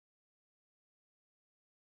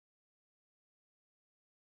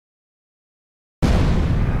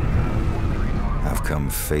come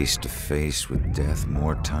face to face with death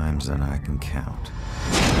more times than I can count.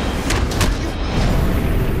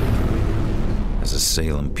 As a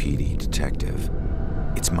Salem PD detective,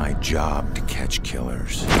 it's my job to catch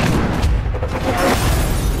killers.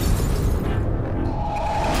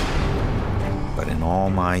 But in all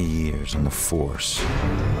my years on the force,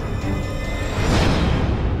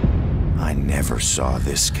 I never saw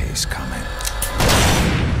this case coming.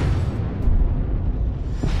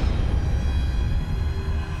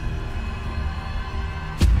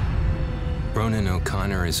 Ronan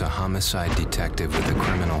O'Connor is a homicide detective with a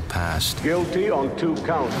criminal past. Guilty on 2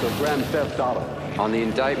 counts of grand theft auto. On the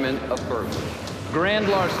indictment of burglary, grand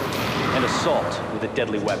larceny, and assault with a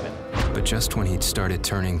deadly weapon. But just when he'd started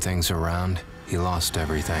turning things around, he lost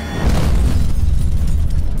everything,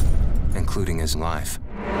 including his life.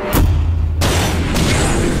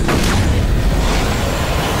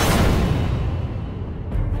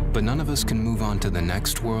 But none of us can move on to the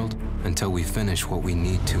next world until we finish what we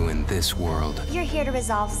need to in this world. You're here to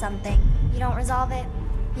resolve something. You don't resolve it,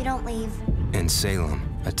 you don't leave. In Salem,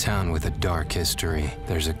 a town with a dark history,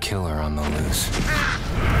 there's a killer on the loose.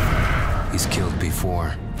 He's killed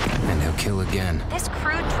before, and he'll kill again. This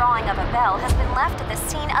crude drawing of a bell has been left at the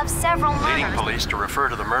scene of several murders. Leading police to refer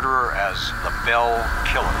to the murderer as the Bell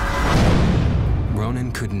Killer.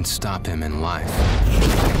 Ronan couldn't stop him in life.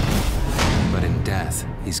 But in death,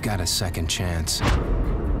 he's got a second chance.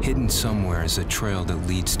 Hidden somewhere is a trail that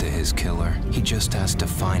leads to his killer. He just has to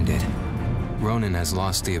find it. Ronan has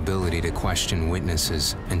lost the ability to question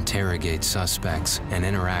witnesses, interrogate suspects, and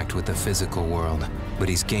interact with the physical world. But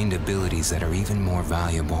he's gained abilities that are even more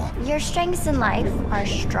valuable. Your strengths in life are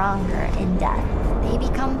stronger in death. They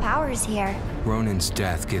become powers here. Ronan's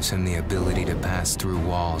death gives him the ability to pass through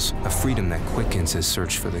walls, a freedom that quickens his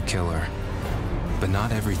search for the killer. But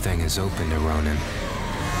not everything is open to Ronan.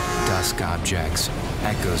 Dusk objects,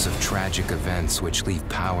 echoes of tragic events which leave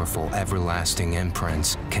powerful, everlasting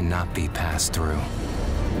imprints, cannot be passed through.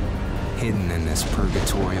 Hidden in this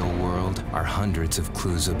purgatorial world are hundreds of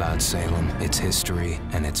clues about Salem, its history,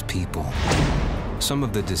 and its people. Some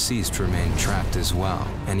of the deceased remain trapped as well,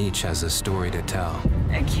 and each has a story to tell.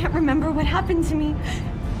 I can't remember what happened to me.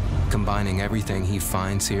 Combining everything he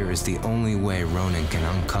finds here is the only way Ronan can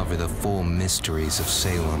uncover the full mysteries of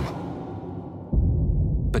Salem.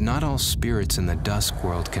 But not all spirits in the dusk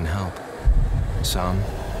world can help. Some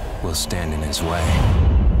will stand in his way.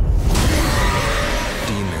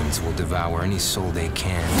 Demons will devour any soul they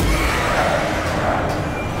can.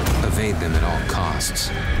 Evade them at all costs.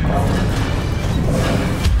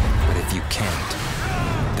 But if you can't,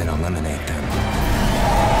 then eliminate them.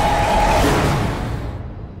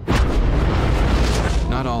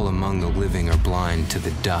 Not all among the living are blind to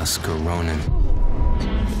the dusk or Ronan.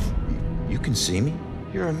 You can see me?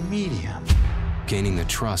 You're a medium. Gaining the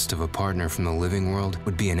trust of a partner from the living world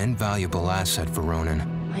would be an invaluable asset for Ronan.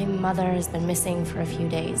 My mother has been missing for a few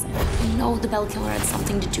days. I know the Bell Killer had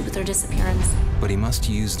something to do with her disappearance. But he must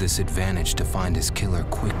use this advantage to find his killer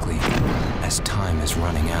quickly, as time is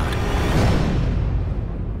running out.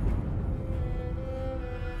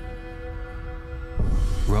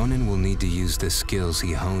 Ronan will need to use the skills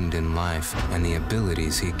he honed in life and the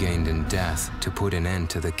abilities he gained in death to put an end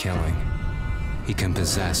to the killing. He can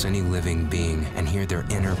possess any living being and hear their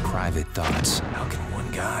inner private thoughts. How can one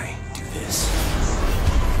guy do this?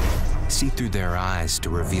 See through their eyes to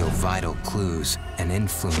reveal vital clues and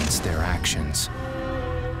influence their actions.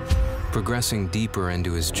 Progressing deeper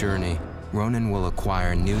into his journey, Ronan will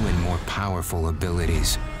acquire new and more powerful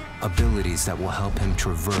abilities. Abilities that will help him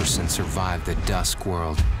traverse and survive the dusk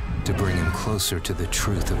world to bring him closer to the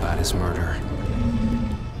truth about his murder.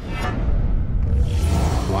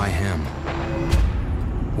 Why him?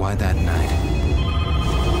 Why that night?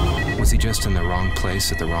 Was he just in the wrong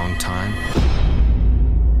place at the wrong time?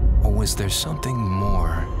 Or was there something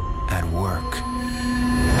more at work?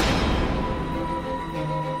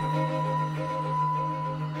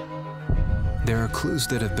 There are clues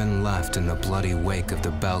that have been left in the bloody wake of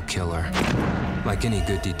the Bell Killer. Like any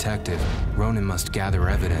good detective, Ronan must gather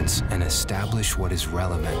evidence and establish what is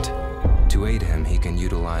relevant. To aid him, he can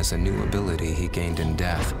utilize a new ability he gained in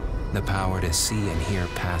death, the power to see and hear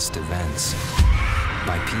past events.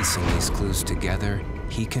 By piecing these clues together,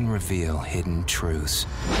 he can reveal hidden truths.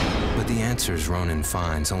 But the answers Ronan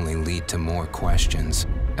finds only lead to more questions.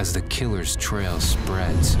 As the killer's trail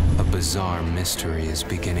spreads, a bizarre mystery is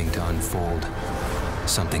beginning to unfold.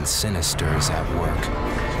 Something sinister is at work.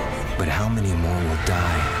 But how many more will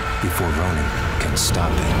die before Ronan can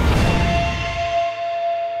stop it?